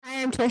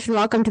I'm Tish, and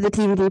welcome to the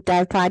TV Deep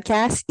Dive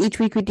podcast. Each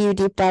week we do a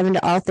deep dive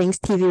into all things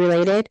TV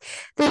related.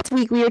 This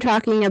week we are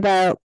talking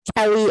about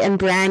Kelly and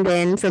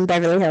Brandon from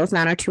Beverly Hills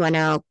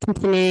 90210,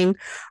 continuing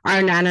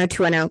our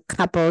 90210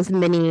 couples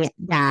mini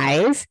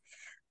dive.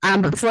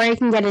 Before I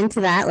can get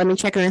into that, let me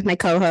check in with my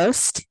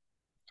co-host.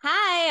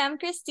 Hi, I'm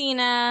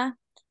Christina.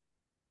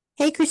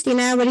 Hey,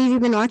 Christina, what have you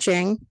been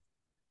watching?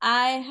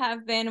 I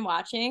have been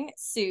watching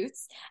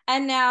Suits.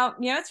 And now,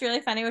 it's really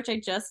funny, which I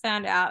just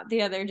found out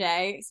the other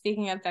day.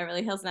 Speaking of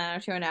Beverly Hills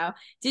 90210,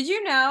 did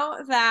you know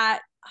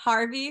that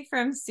Harvey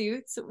from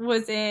Suits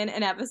was in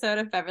an episode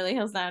of Beverly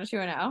Hills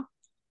 90210?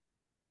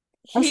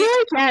 I feel He,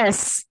 like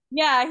yes.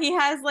 yeah, he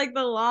has like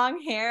the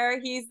long hair.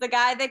 He's the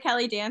guy that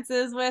Kelly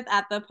dances with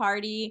at the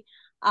party.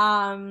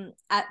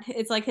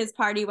 It's like his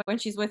party when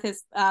she's with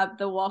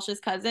the Walsh's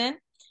cousin.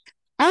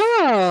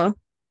 Oh,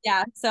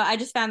 Yeah, so I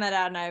just found that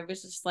out and I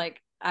was just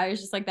like,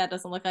 that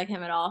doesn't look like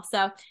him at all.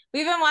 So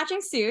we've been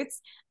watching Suits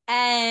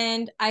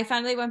and I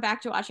finally went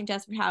back to watching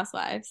Desperate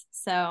Housewives.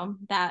 So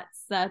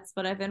that's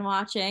what I've been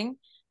watching.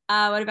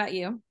 What about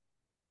you?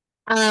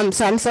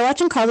 so I'm still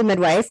watching Call the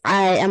Midwife.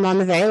 I am on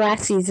the very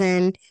last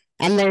season,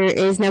 and there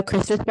is no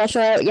Christmas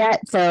special out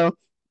yet. So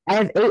I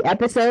have 8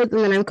 episodes,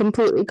 and then I'm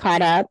completely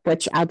caught up,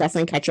 which I'll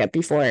definitely catch up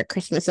before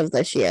Christmas of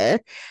this year.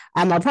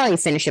 I'll probably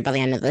finish it by the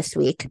end of this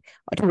week,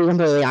 to be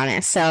completely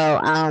honest. So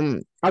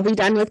I'll be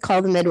done with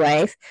Call the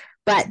Midwife.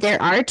 But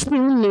there are two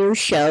new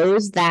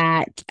shows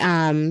that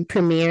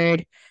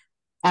premiered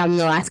the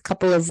last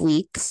couple of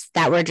weeks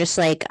that were just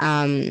like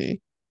they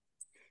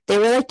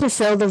were like to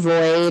fill the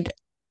void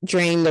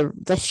during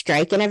the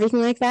strike and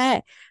everything like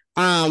that.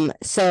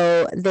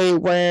 So they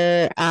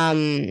were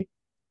The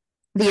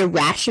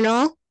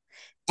Irrational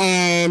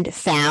and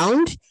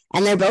Found,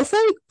 and they're both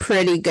like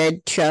pretty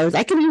good shows.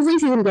 I can usually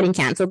see them getting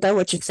canceled though,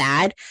 which is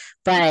sad,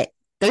 but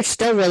they're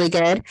still really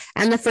good.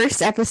 And the first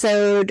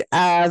episode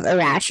of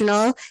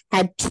Irrational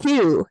had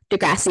two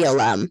Degrassi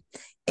alum.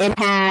 It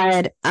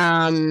had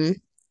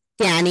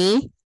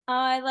Danny, Oh,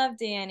 I love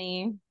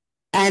Danny.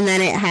 and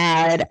then it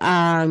had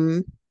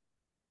oh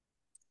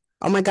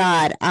my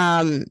God.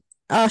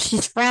 Oh,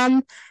 she's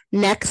from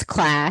Next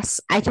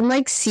Class. I can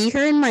like see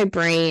her in my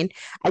brain.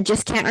 I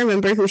just can't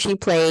remember who she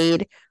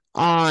played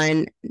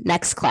on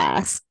Next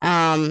Class.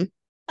 Oh,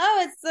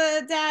 it's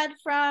the dad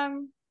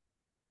from.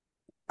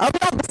 Oh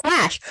no, The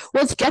Flash.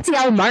 Well, it's Jesse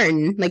L.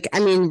 Martin. Like,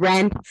 I mean,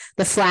 Rent,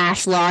 The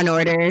Flash, Law and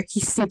Order.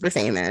 He's super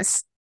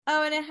famous.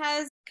 Oh, and it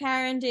has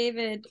Karen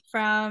David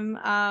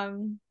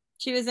from.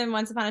 She was in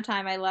Once Upon a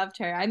Time. I loved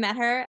her. I met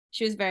her.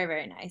 She was very,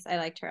 very nice. I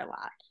liked her a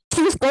lot.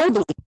 She was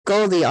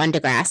Goldie on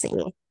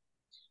Degrassi.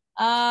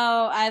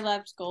 Oh, I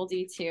loved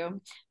Goldie too.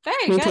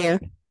 Very Me good.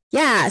 too.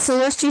 Yeah, so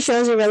those two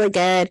shows are really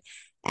good.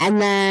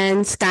 And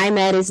then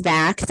SkyMed is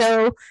back.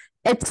 So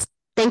it's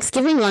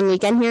Thanksgiving long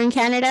weekend here in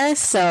Canada.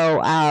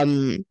 So I've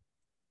been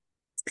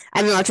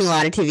watching a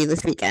lot of TV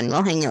this weekend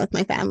while hanging out with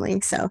my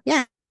family. So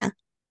yeah.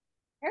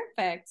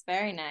 Perfect.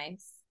 Very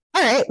nice.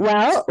 All right,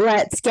 well,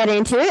 let's get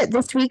into it.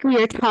 This week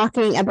we are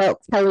talking about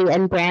Kelly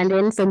and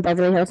Brandon from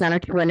Beverly Hills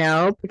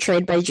 90210,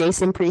 portrayed by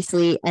Jason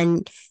Priestley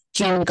and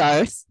Jane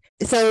Garth.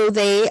 So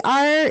they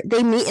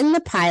meet in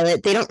the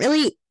pilot. They don't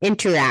really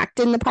interact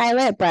in the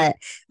pilot, but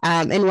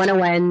in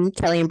 101,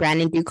 Kelly and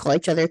Brandon do call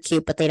each other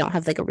cute, but they don't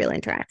have like a real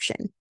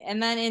interaction.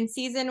 And then in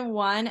season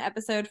 1,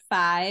 episode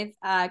 5,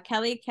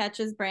 Kelly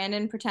catches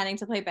Brandon pretending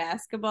to play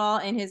basketball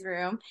in his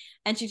room,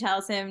 and she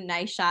tells him,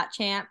 "Nice shot,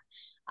 champ."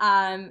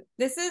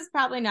 This is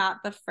probably not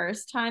the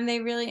first time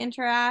they really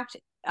interact.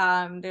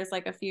 There's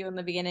like a few in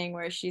the beginning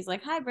where she's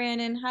like, "Hi,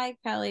 Brandon. Hi,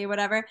 Kelly,"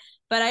 whatever.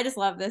 But I just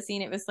love this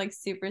scene. It was like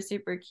super,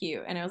 super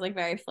cute, and it was like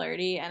very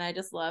flirty. And I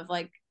just love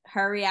like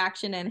her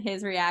reaction and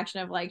his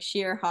reaction of like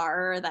sheer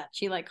horror that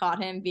she like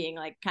caught him being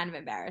like kind of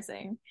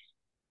embarrassing.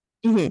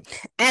 hmm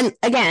And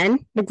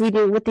again, like we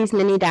do with these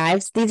mini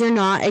dives, these are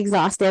not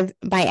exhaustive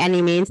by any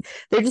means.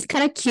 They're just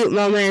kind of cute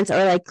moments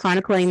or like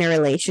chronicling their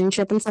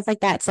relationship and stuff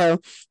like that. So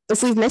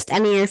if we've missed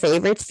any of your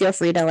favorites, feel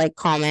free to like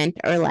comment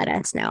or let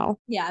us know.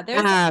 Yeah,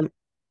 there's Um,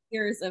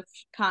 years of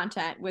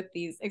content with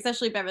these,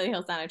 especially Beverly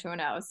Hills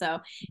 90210. So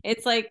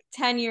it's like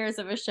 10 years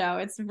of a show.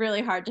 It's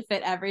really hard to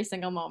fit every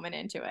single moment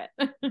into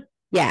it.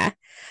 yeah.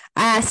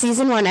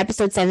 Season 1,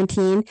 episode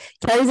 17.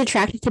 Kelly's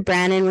attracted to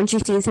Brandon when she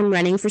sees him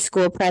running for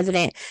school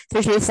president,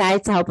 so she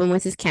decides to help him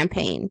with his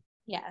campaign.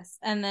 Yes.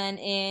 And then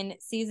in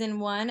season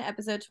 1,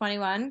 episode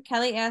 21,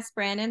 Kelly asks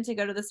Brandon to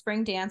go to the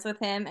spring dance with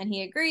him, and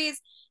he agrees.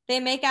 They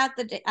make out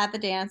at the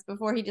dance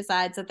before he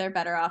decides that they're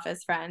better off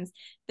as friends.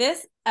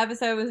 This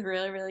episode was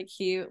really, really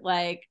cute.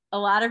 Like a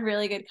lot of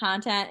really good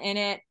content in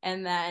it.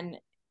 And then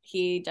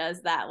he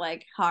does that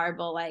like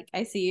horrible, like,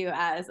 "I see you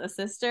as a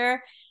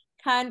sister"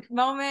 kind of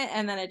moment.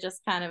 And then it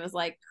just kind of is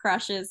like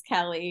crushes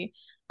Kelly.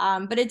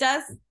 But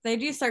they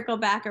do circle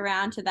back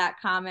around to that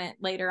comment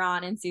later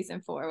on in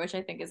season 4, which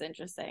I think is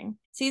interesting.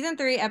 Season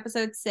 3,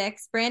 episode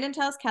 6, Brandon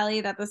tells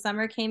Kelly that the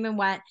summer came and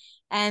went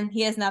and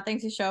he has nothing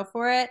to show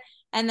for it.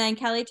 And then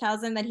Kelly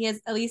tells him that he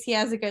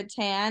has a good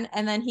tan.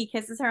 And then he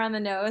kisses her on the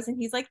nose and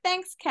he's like,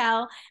 thanks,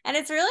 Kel. And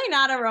it's really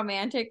not a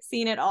romantic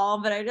scene at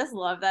all, but I just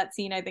love that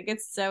scene. I think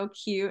it's so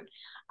cute.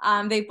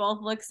 They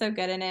both look so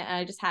good in it, and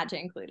I just had to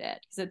include it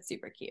because it's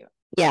super cute.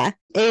 Yeah.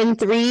 In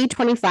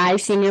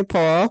 325 senior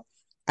poll,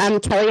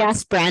 Kelly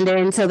asked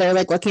Brandon, so they're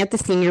like looking at the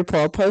senior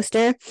poll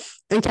poster,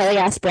 and Kelly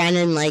asked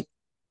Brandon, like,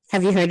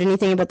 have you heard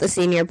anything about the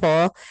senior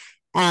poll?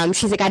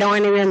 She's like, I don't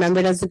want to be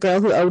remembered as the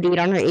girl who OD'd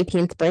on her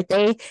 18th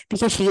birthday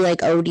because she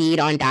like OD'd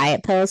on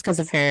diet pills because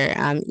of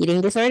her eating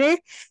disorder.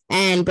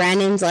 And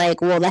Brandon's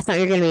like, well, that's not what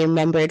you're going to be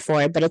remembered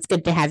for, but it's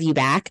good to have you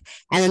back.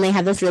 And then they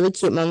have this really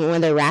cute moment where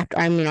they're wrapped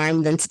arm in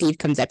arm. Then Steve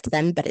comes up to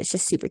them, but it's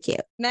just super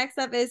cute. Next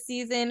up is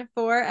season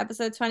 4,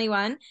 episode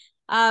 21.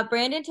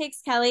 Brandon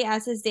takes Kelly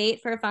as his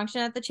date for a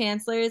function at the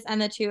Chancellor's,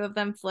 and the two of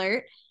them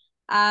flirt.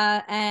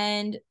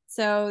 And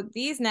so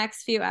these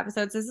next few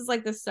episodes, this is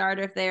like the start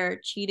of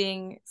their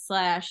cheating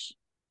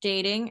 /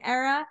 dating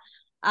era.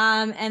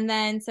 And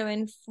then so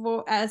in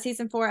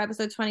season 4,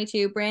 episode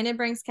 22, Brandon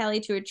brings Kelly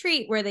to a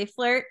treat where they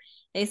flirt,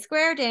 they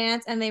square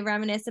dance, and they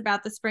reminisce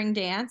about the spring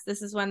dance.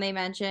 This is when they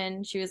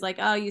mentioned, she was like,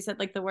 oh, you said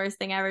like the worst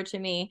thing ever to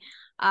me.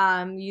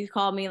 You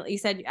called me, you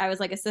said I was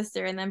like a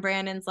sister. And then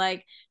Brandon's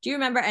like, do you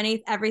remember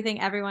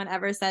everything everyone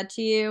ever said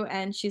to you?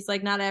 And she's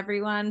like, not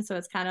everyone. So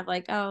it's kind of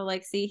like, oh,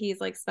 like, see, he's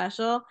like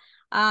special.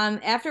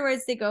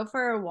 Afterwards they go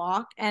for a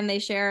walk and they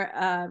share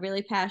a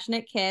really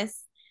passionate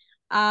kiss.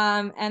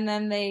 And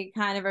then they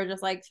kind of are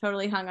just like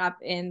totally hung up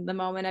in the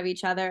moment of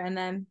each other. And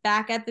then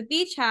back at the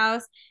beach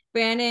house,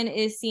 Brandon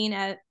is seen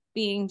as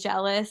being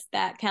jealous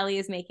that Kelly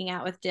is making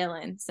out with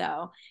Dylan.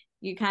 So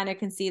you kind of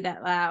can see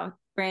that, wow,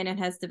 Brandon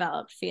has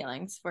developed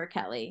feelings for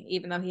Kelly,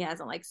 even though he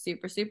hasn't like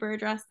super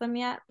addressed them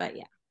yet. But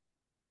yeah.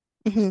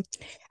 Mm-hmm.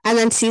 And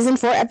then season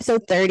 4,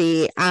 episode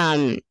 30,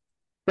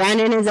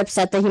 Brandon is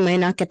upset that he might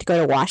not get to go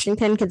to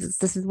Washington because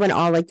this is when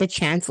all like the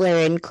Chancellor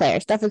and Claire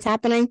stuff is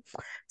happening.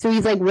 So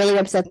he's like really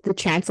upset that the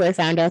Chancellor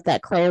found out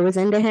that Claire was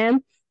into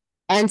him.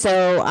 And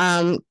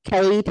so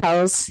Kelly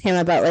tells him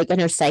about like in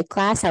her psych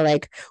class how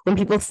like when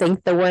people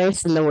think the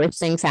worst and the worst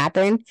things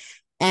happen.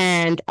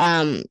 And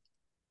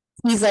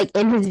he's like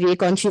in his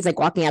vehicle and she's like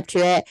walking up to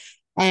it.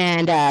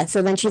 And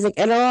so then she's like,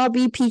 it'll all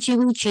be peachy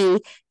weechy.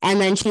 And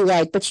then she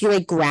like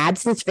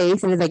grabs his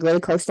face and is like really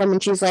close to him.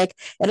 And she's like,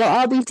 it'll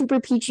all be super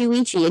peachy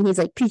weechy. And he's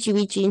like, peachy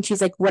weechy. And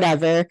she's like,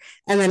 whatever.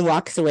 And then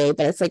walks away.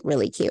 But it's like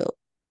really cute.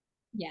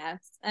 Yes.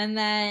 And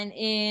then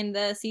in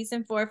the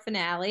season 4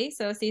 finale,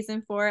 so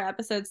season 4,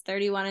 episodes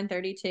 31 and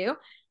 32,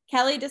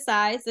 Kelly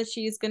decides that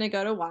she's going to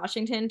go to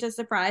Washington to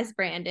surprise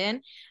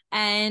Brandon,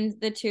 and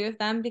the two of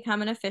them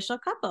become an official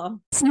couple.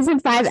 Season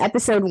 5,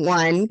 episode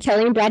 1,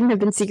 Kelly and Brandon have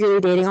been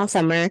secretly dating all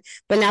summer,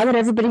 but now that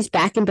everybody's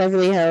back in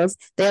Beverly Hills,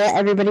 they let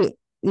everybody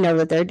know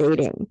that they're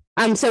dating.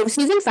 So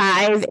season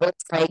 5,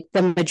 it's like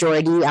the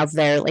majority of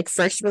their like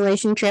first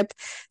relationship.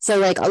 So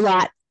like a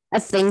lot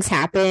of things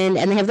happen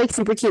and they have like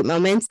super cute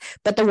moments.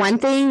 But the one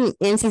thing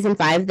in season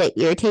 5 that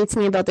irritates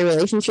me about the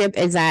relationship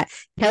is that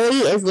Kelly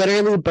is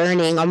literally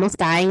burning, almost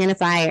dying in a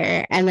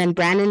fire, and then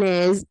Brandon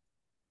is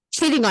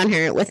cheating on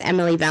her with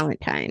Emily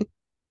Valentine.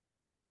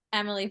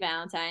 Emily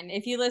Valentine.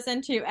 If you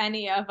listen to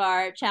any of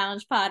our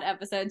Challenge Pod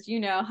episodes, you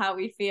know how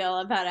we feel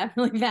about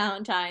Emily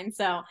Valentine.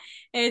 So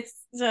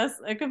it's just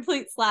a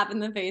complete slap in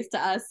the face to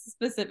us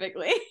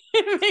specifically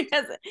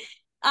because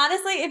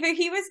honestly, if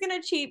he was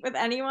going to cheat with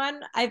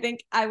anyone, I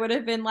think I would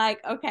have been like,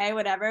 okay,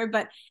 whatever.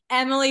 But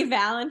Emily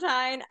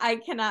Valentine, I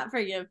cannot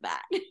forgive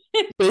that.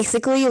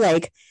 Basically,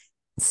 like,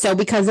 so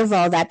because of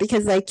all that,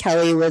 because like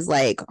Kelly was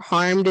like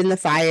harmed in the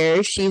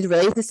fire, she's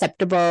really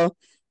susceptible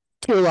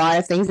to a lot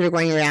of things that are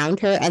going around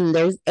her. And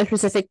there's a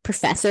specific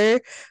professor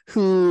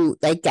who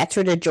like gets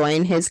her to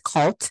join his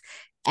cult.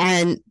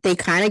 And they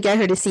kind of get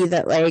her to see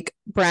that like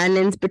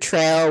Brandon's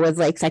betrayal was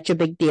like such a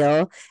big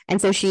deal. And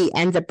so she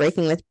ends up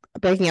breaking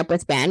up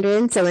with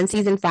Brandon. So in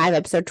season 5,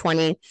 episode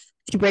 20,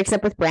 she breaks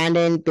up with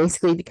Brandon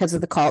basically because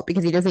of the cult,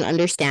 because he doesn't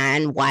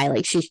understand why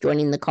like she's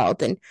joining the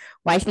cult and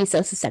why she's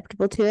so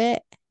susceptible to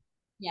it.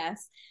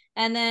 Yes.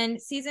 And then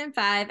season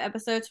 5,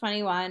 episode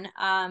 21,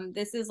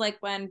 this is like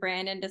when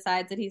Brandon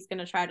decides that he's going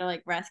to try to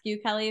like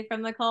rescue Kelly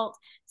from the cult.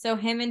 So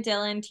him and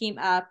Dylan team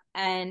up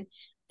and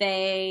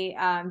they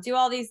do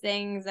all these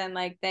things, and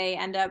like they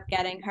end up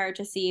getting her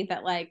to see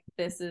that like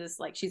this is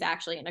like she's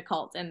actually in a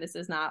cult and this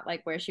is not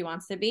like where she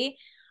wants to be.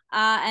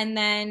 And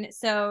then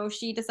so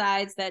she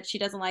decides that she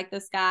doesn't like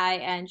this guy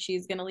and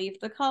she's going to leave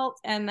the cult.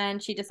 And then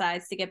she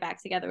decides to get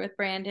back together with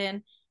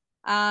Brandon.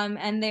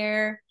 And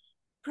they're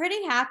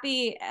pretty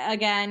happy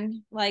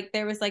again. Like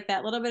there was like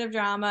that little bit of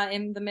drama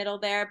in the middle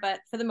there, but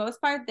for the most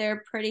part,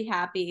 they're pretty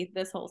happy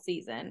this whole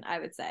season, I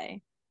would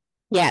say.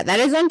 Yeah, that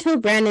is until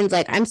Brandon's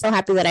like, I'm so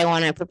happy that I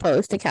want to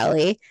propose to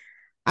Kelly.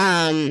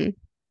 Well,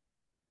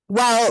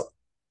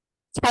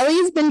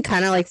 Kelly's been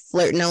kind of like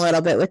flirting a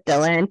little bit with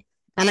Dylan.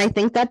 And I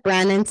think that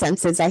Brandon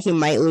senses that he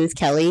might lose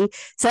Kelly.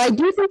 So I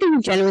do think that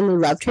he genuinely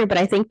loved her. But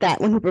I think that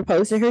when he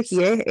proposed to her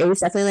here, it was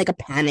definitely like a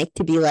panic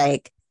to be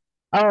like,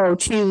 oh,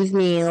 choose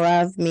me,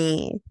 love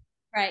me.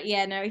 Right.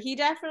 Yeah, no, he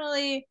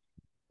definitely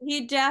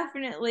he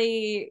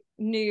definitely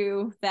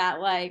knew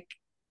that like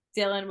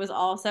Dylan was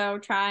also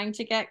trying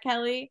to get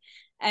Kelly.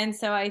 And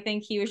so I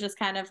think he was just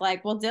kind of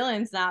like, well,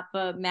 Dylan's not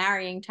the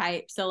marrying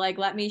type. So like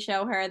let me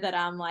show her that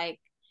I'm like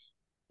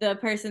the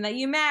person that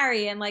you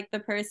marry and like the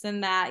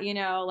person that,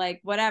 like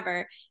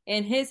whatever.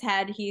 In his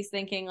head, he's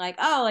thinking like,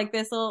 oh, like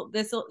this will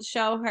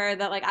show her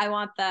that like I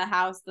want the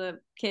house, the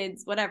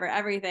kids, whatever,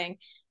 everything.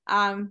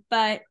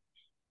 But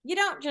you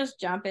don't just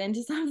jump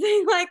into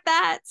something like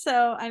that.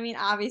 So, I mean,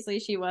 obviously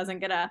she wasn't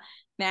gonna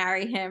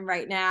marry him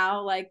right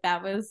now. Like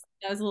that was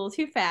a little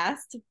too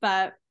fast,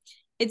 but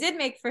it did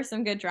make for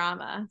some good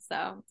drama.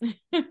 So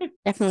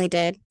Definitely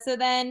did. so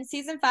then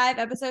season 5,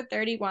 episode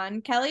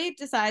 31, Kelly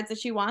decides that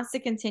she wants to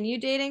continue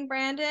dating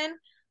Brandon.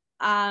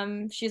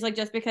 She's like,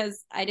 just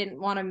because I didn't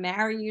want to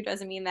marry you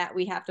doesn't mean that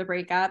we have to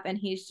break up. And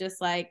he's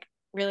just like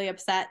really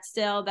upset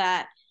still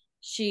that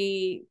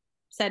she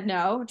said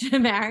no to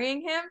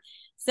marrying him.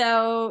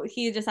 So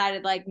he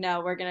decided, like,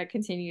 no, we're gonna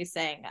continue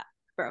staying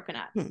broken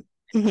up.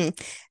 Mm-hmm.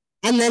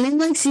 And then in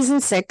like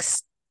season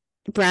 6,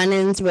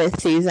 Brandon's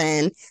with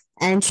Susan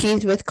and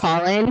she's with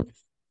Colin.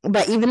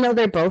 But even though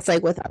they're both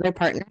like with other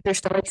partners, they're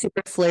still like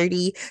super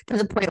flirty to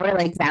the point where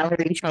like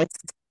Valerie tries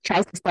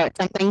to start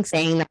something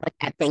saying that like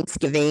at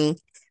Thanksgiving,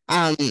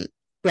 um,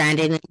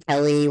 Brandon and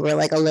Kelly were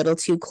like a little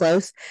too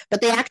close,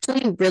 but they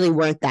actually really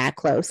weren't that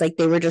close. Like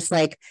they were just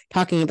like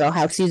talking about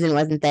how Susan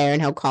wasn't there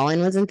and how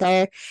Colin wasn't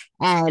there.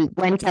 And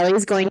when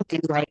Kelly's going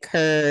through like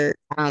her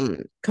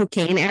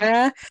cocaine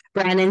era,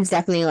 Brandon's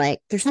definitely like,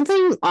 there's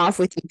something off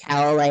with you,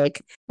 Kel.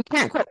 Like he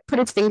can't quite put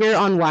his finger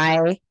on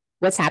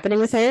what's happening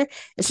with her.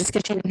 It's just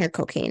because she's in her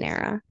cocaine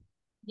era.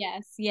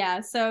 Yes,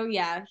 yeah. So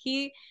yeah,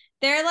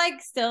 they're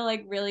like still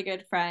like really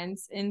good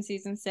friends in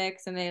season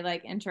 6 and they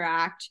like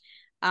interact.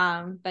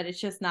 But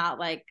it's just not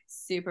like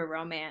super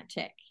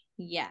romantic.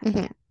 Yeah.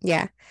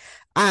 Yeah.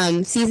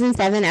 Season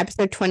 7,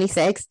 episode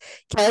 26.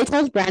 Kelly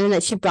tells Brandon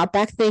that she brought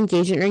back the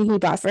engagement ring he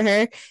bought for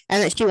her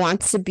and that she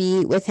wants to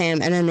be with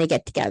him, and then they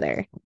get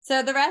together.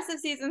 So the rest of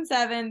season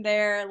 7,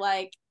 they're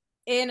like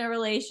in a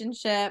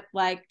relationship,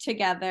 like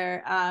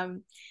together.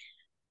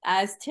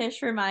 As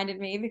Tish reminded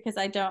me, because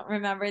I don't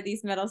remember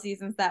these middle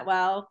seasons that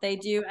well, they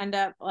do end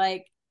up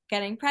like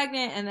getting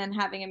pregnant and then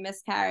having a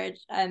miscarriage,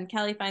 and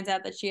Kelly finds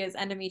out that she has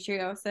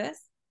endometriosis.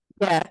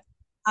 Yeah.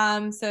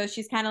 So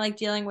she's kind of like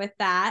dealing with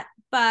that,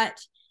 but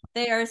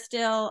they are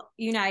still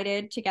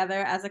united together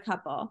as a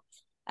couple.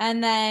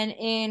 And then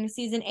in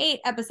season 8,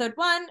 episode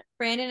 1,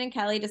 Brandon and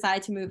Kelly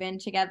decide to move in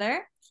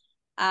together.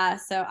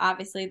 So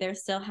obviously they're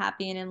still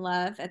happy and in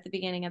love at the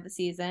beginning of the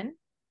season.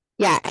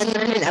 Yeah. And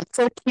then in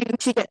episode 2,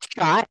 she gets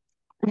shot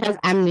and has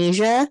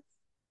amnesia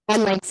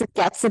and like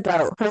forgets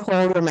about her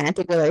whole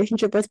romantic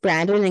relationship with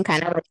Brandon and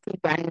kind of like sees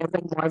Brandon as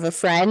like more of a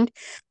friend.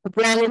 But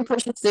Brandon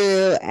pushes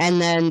through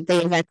and then they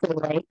eventually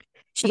like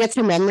she gets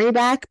her memory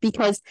back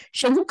because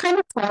she ends up kind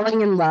of falling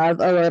in love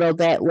a little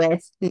bit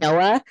with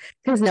Noah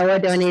because Noah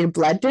donated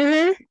blood to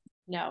her.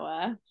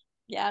 Noah.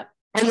 Yep.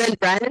 And then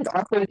Brandon's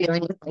also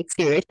dealing with like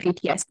serious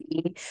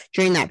PTSD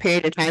during that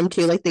period of time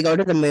too. Like they go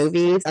to the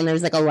movies and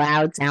there's like a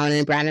loud sound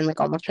and Brandon like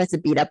almost tries to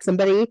beat up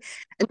somebody.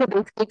 And so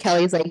basically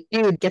Kelly's like,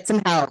 dude, get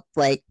some help.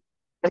 Like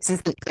this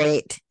isn't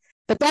great.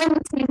 But then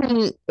in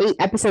season 8,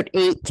 episode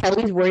 8,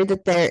 Kelly's worried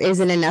that there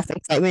isn't enough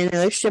excitement in the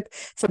relationship.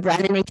 So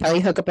Brandon and Kelly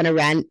hook up in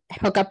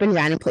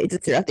random places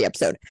throughout the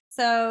episode.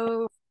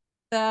 So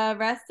the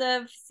rest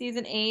of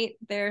season 8,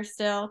 they're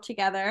still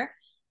together.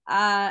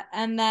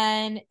 And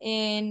then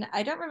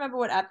I don't remember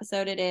what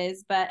episode it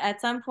is, but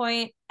at some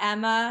point,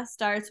 Emma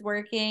starts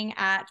working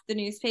at the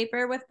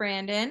newspaper with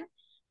Brandon.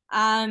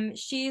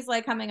 She's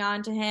like coming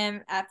on to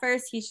him. At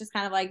first, he's just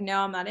kind of like, no,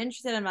 I'm not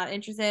interested. I'm not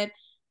interested.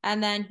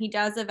 And then he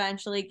does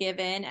eventually give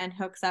in and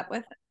hooks up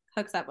with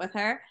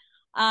her.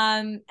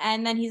 And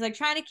then he's like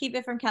trying to keep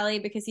it from Kelly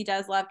because he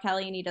does love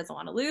Kelly and he doesn't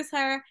want to lose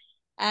her.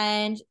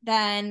 And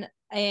then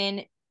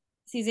in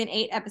season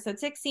 8, episode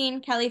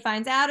 16, Kelly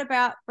finds out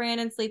about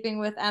Brandon sleeping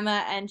with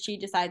Emma and she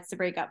decides to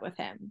break up with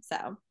him.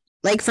 So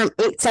like from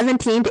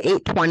 8:17 to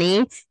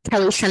 8:20,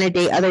 Kelly's trying to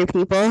date other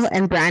people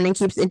and Brandon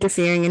keeps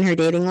interfering in her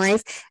dating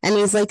life. And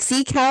he's like,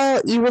 see,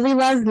 Kel, you really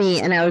love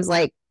me. And I was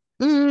like,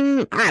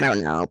 I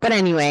don't know. But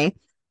anyway,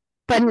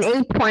 but in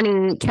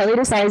 8:20, Kelly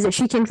decides that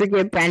she can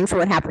forgive Brandon for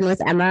what happened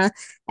with Emma.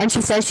 And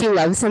she says she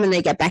loves him and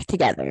they get back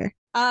together.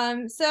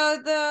 So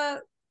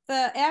the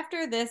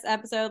after this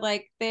episode,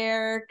 like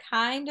they're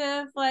kind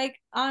of like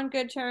on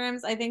good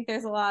terms. I think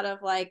there's a lot of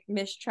like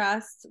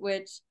mistrust,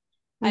 which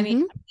I mean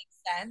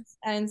makes sense.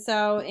 And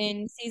so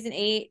in season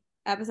 8,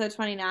 episode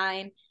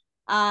 29,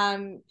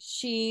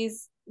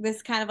 she's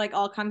this kind of like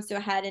all comes to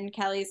a head and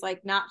Kelly's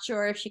like not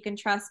sure if she can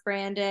trust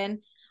Brandon.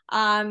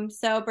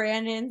 So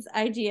Brandon's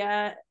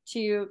idea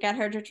to get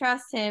her to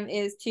trust him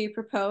is to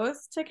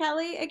propose to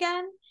Kelly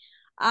again.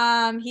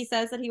 He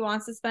says that he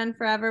wants to spend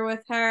forever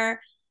with her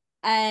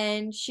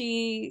and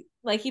she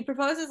like he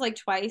proposes like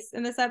twice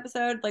in this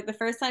episode. Like the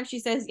first time she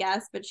says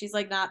yes, but she's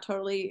like not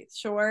totally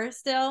sure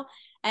still.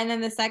 And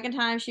then the second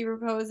time he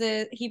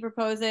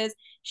proposes,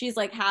 she's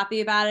like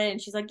happy about it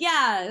and she's like,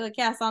 yeah, like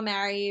yes, I'll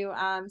marry you.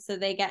 So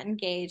they get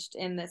engaged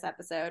in this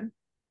episode.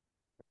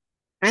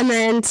 And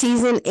then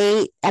season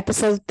 8,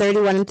 episodes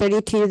 31 and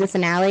 32, the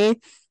finale.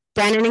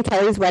 Brandon and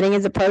Kelly's wedding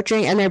is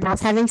approaching, and they're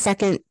both having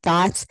second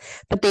thoughts,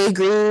 but they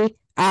agree.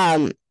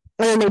 And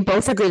they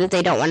both agree that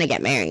they don't want to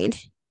get married.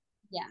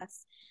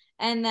 Yes.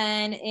 And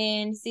then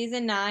in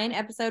season 9,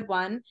 episode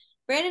 1,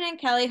 Brandon and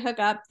Kelly hook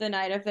up the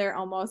night of their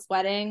almost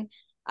wedding.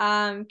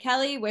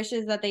 Kelly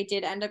wishes that they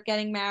did end up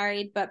getting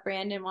married, but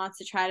Brandon wants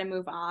to try to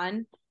move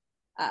on.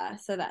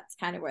 So that's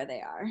kind of where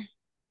they are.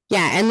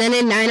 Yeah, and then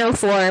in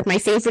 904, my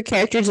favorite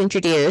character is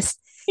introduced.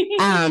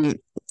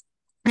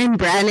 And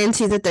Brandon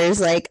sees that there's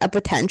like a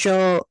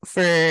potential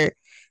for.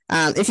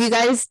 If you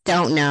guys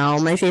don't know,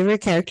 my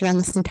favorite character on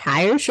this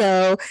entire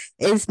show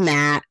is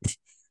Matt.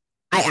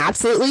 I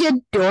absolutely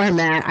adore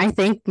Matt. I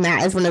think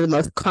Matt is one of the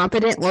most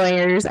competent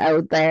lawyers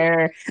out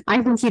there.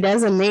 I think he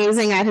does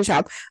amazing at his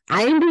job.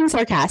 I am being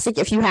sarcastic.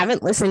 If you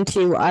haven't listened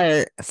to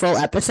our full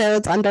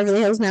episodes on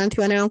Beverly Hills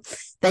 90210,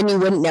 then you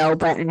wouldn't know.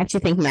 But I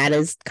actually think Matt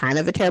is kind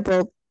of a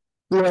terrible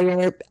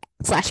lawyer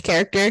slash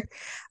character.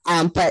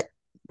 But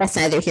that's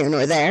neither here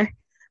nor there.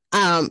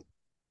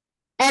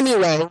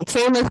 Anyway,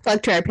 shameless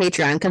plug to our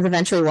Patreon because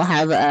eventually we'll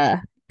have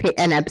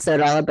an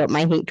episode all about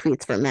my hate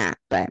tweets for Matt.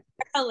 But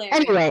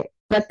anyway,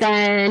 but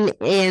then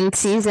in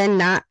season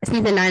 9,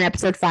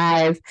 episode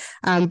 5,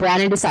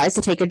 Brandon decides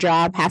to take a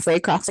job halfway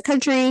across the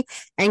country,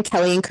 and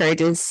Kelly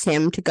encourages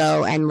him to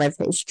go and live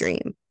his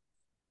dream.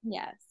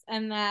 Yes,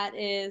 and that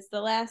is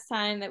the last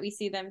time that we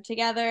see them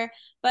together.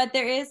 But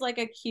there is like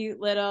a cute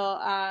little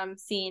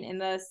scene in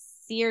the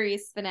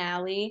series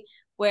finale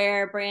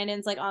where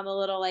Brandon's like on the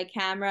little like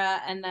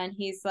camera, and then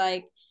he's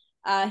like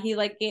he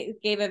like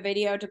gave a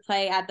video to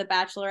play at the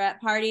bachelorette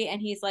party, and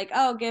he's like,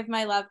 oh, give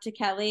my love to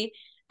Kelly.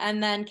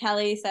 And then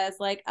Kelly says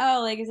like, oh,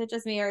 like is it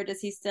just me or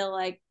does he still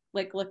like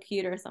look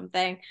cute or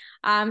something?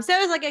 So it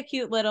was like a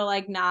cute little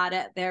like nod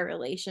at their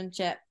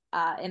relationship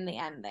in the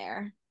end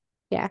there.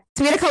 Yeah.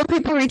 So we had a couple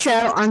people reach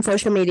out on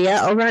social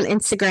media. Over on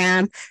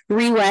Instagram,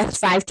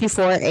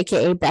 ReWest524,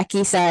 aka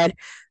Becky, said,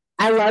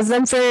 I love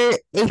them for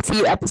a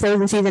few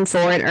episodes in season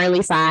 4 and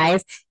early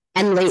 5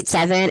 and late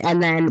 7,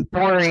 and then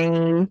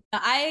boring.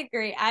 I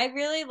agree. I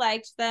really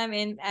liked them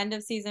in end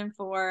of season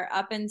 4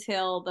 up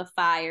until the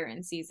fire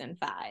in season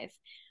 5.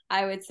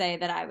 I would say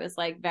that I was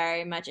like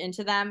very much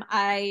into them.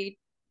 I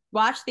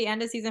watched the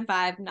end of season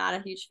 5, not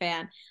a huge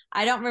fan.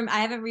 I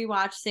haven't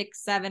rewatched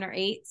 6, 7, or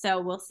 8,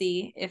 so we'll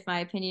see if my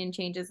opinion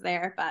changes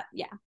there. But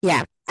yeah.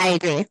 Yeah, I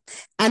agree.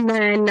 And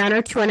then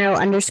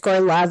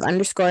 90210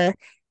 _love_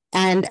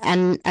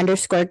 and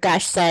underscore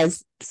gush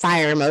says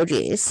fire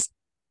emojis.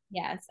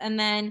 Yes. And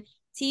then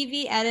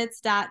TV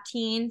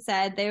edits.teen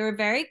said they were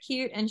very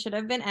cute and should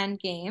have been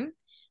endgame.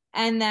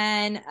 And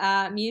then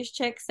Muse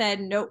Chick said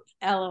nope,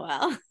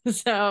 LOL.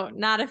 So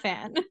not a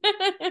fan.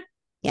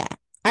 Yeah.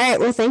 All right.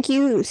 Well, thank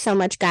you so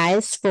much,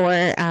 guys, for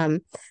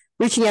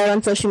reaching out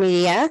on social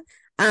media.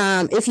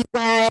 If you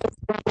guys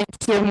want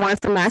to hear more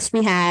from us,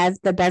 we have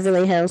the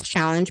Beverly Hills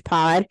Challenge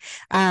Pod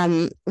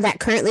that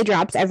currently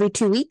drops every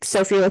 2 weeks.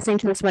 So if you're listening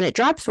to this when it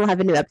drops, we'll have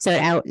a new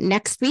episode out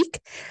next week.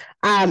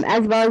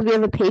 As well as we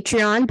have a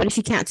Patreon, but if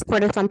you can't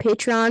support us on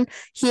Patreon,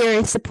 here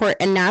is support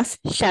enough.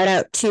 Shout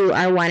out to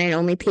our one and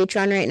only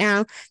Patreon right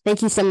now.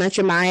 Thank you so much,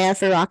 Amaya,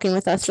 for rocking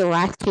with us for the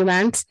last 2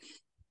 months.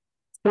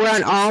 We're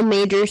on all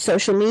major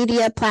social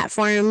media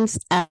platforms,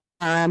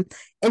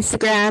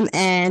 Instagram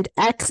and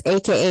X,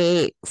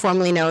 aka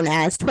formerly known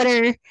as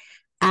Twitter,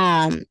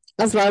 as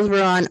well as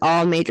we're on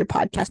all major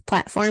podcast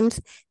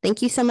platforms.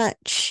 Thank you so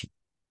much.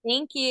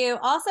 Thank you.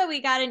 Also,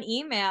 we got an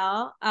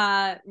email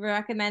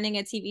recommending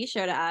a TV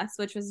show to us,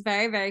 which was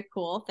very, very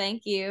cool.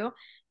 Thank you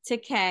to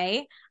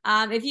Kay.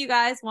 If you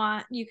guys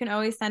want, you can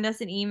always send us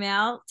an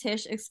email.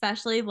 Tish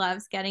especially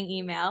loves getting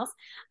emails.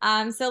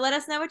 So let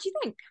us know what you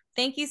think.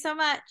 Thank you so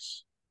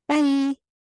much. Bye.